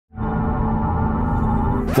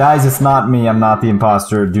Guys, it's not me. I'm not the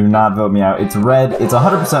imposter. Do not vote me out. It's red. It's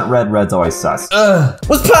 100% red. Red's always sus.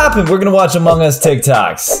 What's poppin'? We're gonna watch Among Us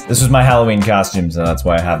TikToks. This was my Halloween costume, so that's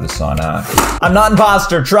why I have this on. I'm not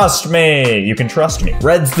imposter. Trust me. You can trust me.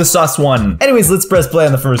 Red's the sus one. Anyways, let's press play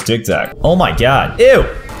on the first TikTok. Oh my god. Ew.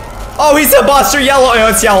 Oh, he's imposter. Yellow. Oh,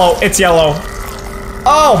 it's yellow. It's yellow.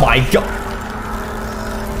 Oh my god.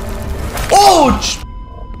 Oh!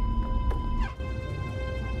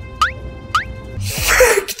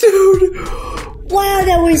 Frick, dude! Wow,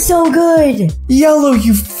 that was so good! Yellow,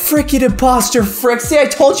 you freaking imposter, frick. See, I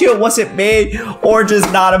told you it wasn't me. Orange is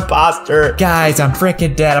not imposter. Guys, I'm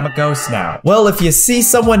freaking dead. I'm a ghost now. Well, if you see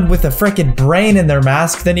someone with a freaking brain in their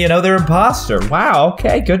mask, then you know they're imposter. Wow,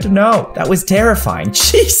 okay, good to know. That was terrifying.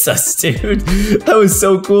 Jesus, dude. That was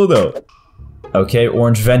so cool, though. Okay,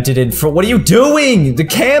 orange vented in for— what are you doing? The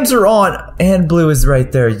cams are on and blue is right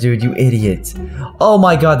there, dude, you idiot. Oh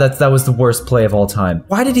my god, that was the worst play of all time.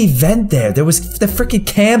 Why did he vent there? There was— the freaking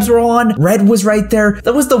cams were on, red was right there.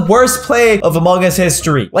 That was the worst play of Among Us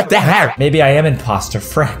history. What the heck? Maybe I am imposter,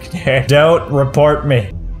 frick. Don't report me.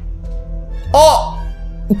 Oh!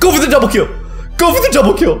 Go for the double kill! Go for the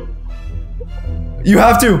double kill! You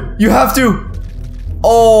have to! You have to!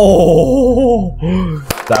 Oh,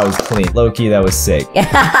 that was clean. Low-key, that was sick.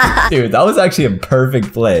 Dude, that was actually a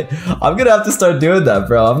perfect play. I'm gonna have to start doing that,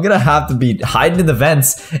 bro. I'm gonna have to be hiding in the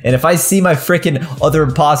vents, and if I see my freaking other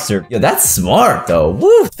imposter— yo, that's smart, though.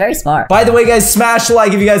 Woo! Very smart. By the way, guys, smash a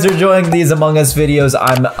like if you guys are enjoying these Among Us videos.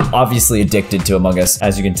 I'm obviously addicted to Among Us,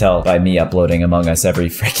 as you can tell by me uploading Among Us every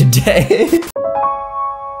freaking day.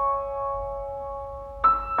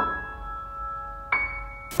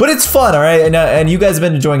 But it's fun, all right? And you guys have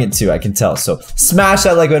been enjoying it too, I can tell. So smash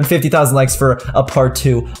that like button, 50,000 likes for a part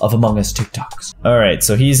 2 of Among Us TikToks. All right,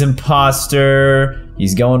 so he's imposter.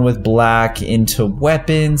 He's going with black into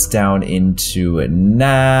weapons, down into a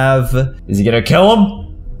nav. Is he gonna kill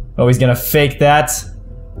him? Oh, he's gonna fake that.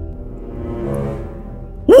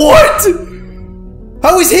 What?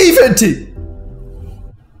 How is he venting?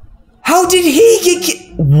 How did he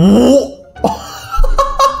get What?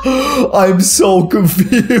 I'm so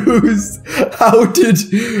confused. How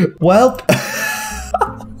did— well,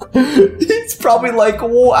 he's probably like,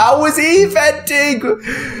 whoa, how was he venting?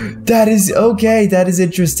 That is okay. That is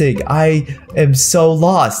interesting. I am so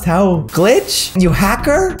lost. How— glitch? You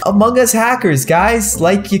hacker? Among Us hackers, guys.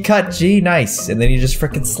 Like 𝐍𝐞𝐰, nice. And then he just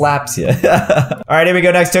freaking slaps you. All right, here we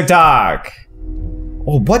go. Next TikTok.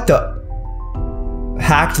 Oh, what the—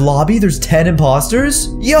 hacked lobby? There's 10 imposters?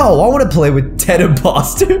 Yo, I want to play with 10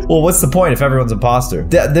 imposters. Well, what's the point if everyone's imposter?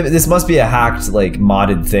 This must be a hacked, like,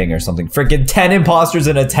 modded thing or something. Freaking 10 imposters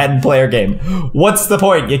in a 10-player game. What's the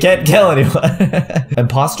point? You can't kill anyone.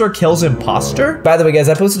 Imposter kills imposter? By the way, guys,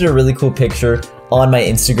 I posted a really cool picture on my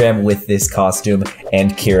Instagram with this costume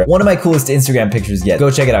and Kira. One of my coolest Instagram pictures yet. Go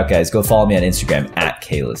check it out, guys. Go follow me on Instagram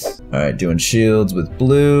 @𝐬𝐜𝐿𝑜US. All right, doing shields with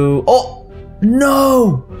blue. Oh!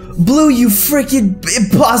 No! Blue, you freaking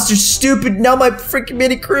imposter, stupid. Now my freaking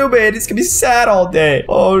mini crewmate is gonna be sad all day.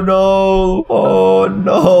 Oh no. Oh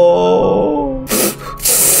no.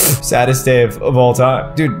 Saddest day of all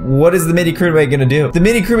time. Dude, what is the mini crewmate gonna do? The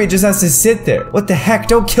mini crewmate just has to sit there. What the heck?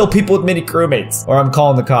 Don't kill people with mini crewmates, or I'm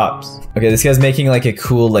calling the cops. Okay, this guy's making like a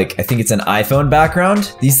cool, like, I think it's an iPhone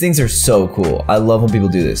background. These things are so cool. I love when people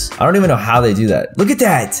do this. I don't even know how they do that. Look at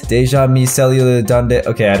that. Déjà mi cellular donde.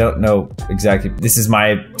 Okay, I don't know exactly. This is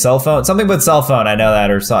my cell phone. Something but cell phone. I know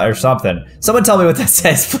that, or something. Someone tell me what that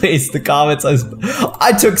says, please. The comments.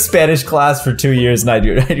 I took Spanish class for 2 years, and I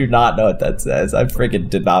do not know what that says. I freaking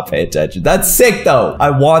did not pay attention. That's sick, though. I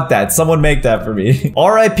want that. Someone make that for me.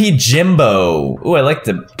 R.I.P. Jimbo. Ooh, I like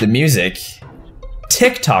the music.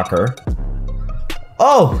 TikToker.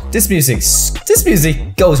 Oh, this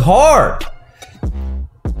music goes hard.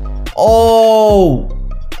 Oh,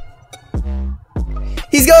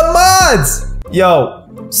 he's got mods.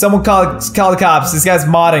 Yo, someone call the cops. This guy's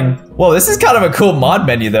modding. Whoa, this is kind of a cool mod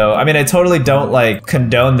menu though. I mean, I totally don't like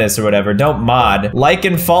condone this or whatever. Don't mod. Like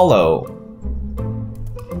and follow.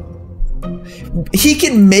 He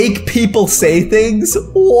can make people say things?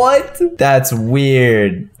 What? That's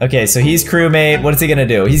weird. Okay, so he's crewmate. What is he gonna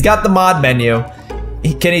do? He's got the mod menu.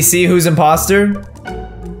 Can he see who's imposter?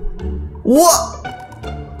 What?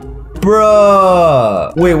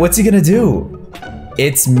 Bruh. Wait, what's he gonna do?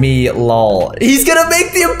 It's me, lol. He's gonna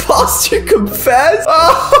make the imposter confess?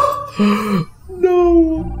 Oh,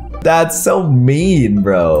 no. That's so mean,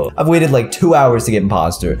 bro. I've waited like 2 hours to get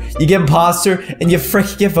imposter. You get imposter and you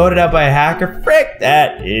freaking get voted out by a hacker? Frick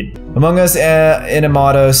that, dude. Among Us in a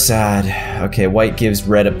motto, sad. Okay, White gives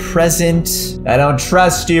Red a present. I don't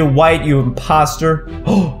trust you, White, you imposter.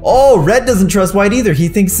 Oh, Red doesn't trust White either. He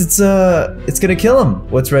thinks it's gonna kill him.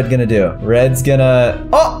 What's Red gonna do? Red's gonna,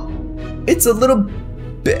 oh, it's a little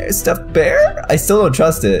bear, stuffed bear? I still don't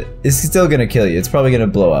trust it. It's still gonna kill you. It's probably gonna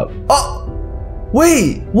blow up. Oh,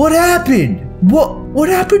 wait, what happened? What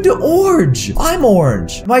happened to Orange? I'm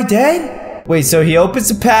Orange. Am I dead? Wait, so he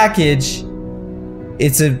opens a package.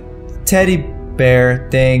 It's a teddy bear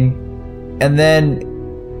thing. And then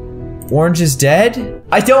Orange is dead?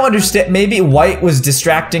 I don't understand. Maybe White was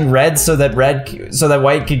distracting Red so that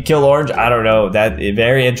White could kill Orange. I don't know. That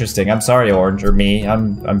very interesting. I'm sorry, Orange, or me.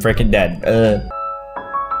 I'm freaking dead.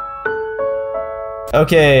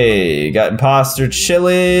 Okay, got imposter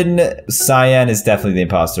chilling. Cyan is definitely the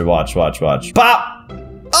imposter. Watch. Pop!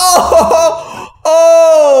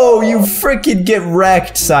 Oh, you freaking get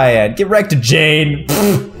wrecked, Cyan. Get wrecked, Jane.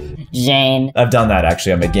 Jane. I've done that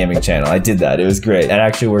actually on my gaming channel. I did that. It was great. It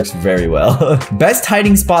actually works very well. Best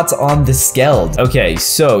hiding spots on the Skeld. Okay,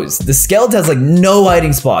 so the Skeld has like no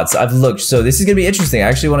hiding spots. I've looked, so this is gonna be interesting. I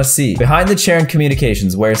actually want to see. Behind the chair in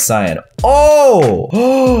communications, where's Cyan?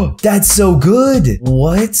 Oh, that's so good.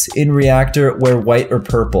 What? In reactor, where white or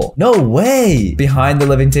purple? No way. Behind the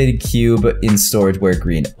levitated cube in storage, where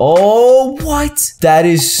green? Oh, what? That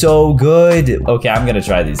is so good. Okay, I'm gonna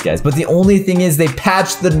try these guys. But the only thing is they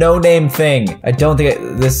patched the no-name thing. I don't think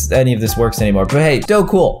any of this works anymore. But hey, still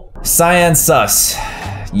cool. Cyan sus.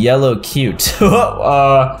 Yellow cute.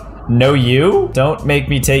 No you? Don't make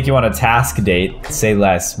me take you on a task date. Say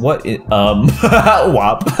less. What is,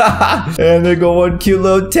 wop. And they go on cute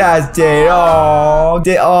little task date.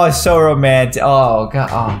 Oh, so romantic. Oh, God.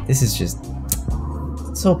 Oh, this is just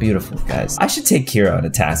so beautiful, guys. I should take Kira on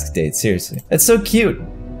a task date, seriously. That's so cute.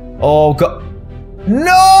 Oh, God.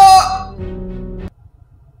 No!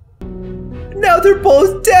 Now they're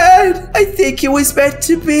both dead. I think it was meant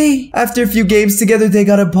to be. After a few games together, they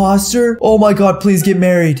got imposter. Oh my God, please get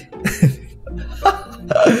married.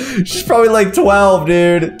 She's probably like 12,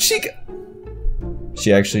 dude.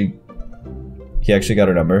 He actually got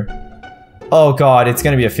her number. Oh God, it's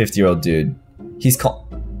gonna be a 50-year-old dude. He's called.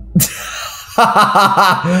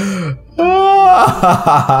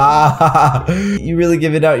 You really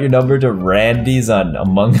giving out your number to Randy's on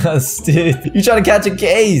Among Us, dude? You trying to catch a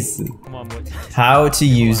case? How to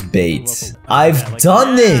use bait. I've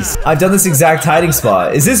done this. I've done this exact hiding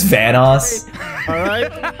spot. Is this Vanoss?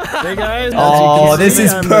 Alright. Hey guys. Oh, this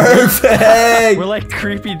is perfect. We're like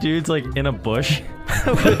creepy dudes like in a bush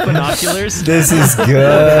with binoculars. This is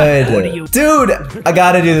good. Dude, I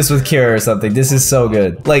gotta do this with Kira or something. This is so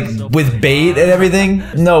good. Like with bait and everything.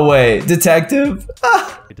 No way. Detective?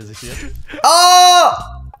 Ah. Does he see it?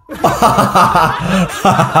 Oh!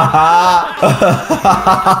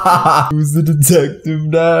 Who's the detective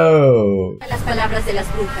now?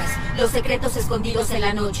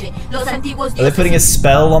 Are they putting a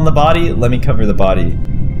spell on the body? Let me cover the body.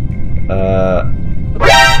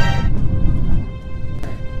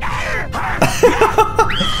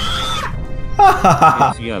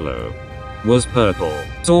 It's yellow. Was purple.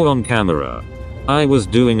 Saw on camera. I was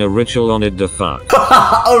doing a ritual on it, the fuck.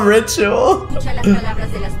 A ritual?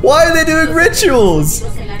 Why are they doing rituals?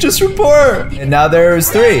 Just report. And now there's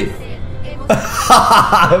 3.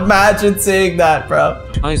 Imagine seeing that, bro.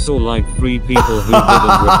 I saw like 3 people who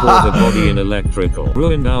didn't report a body in electrical.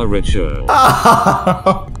 Ruined our ritual.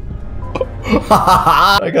 I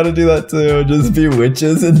gotta do that too. Just be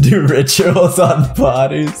witches and do rituals on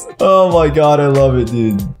bodies. Oh my God, I love it,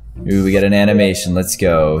 dude. Ooh, we got an animation. Let's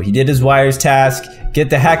go. He did his wires task.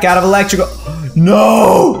 Get the heck out of electrical.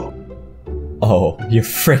 No! Oh, you're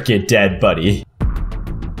freaking dead, buddy.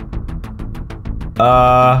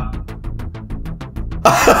 Oh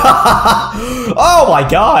my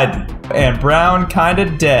God. And Brown kinda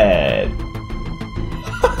dead.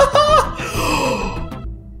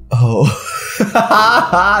 Oh.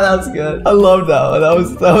 That's good. I love that one.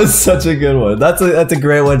 That was such a good one. That's a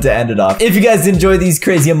great one to end it off. If you guys enjoy these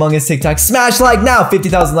crazy Among Us TikToks, smash like now.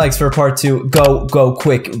 50,000 likes for part 2. Go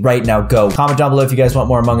quick right now. Go. Comment down below if you guys want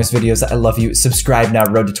more Among Us videos. I love you. Subscribe now.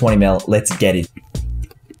 Road to 20 mil. Let's get it.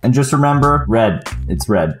 And just remember, red. It's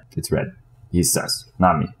red. It's red. He's sus,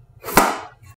 not me.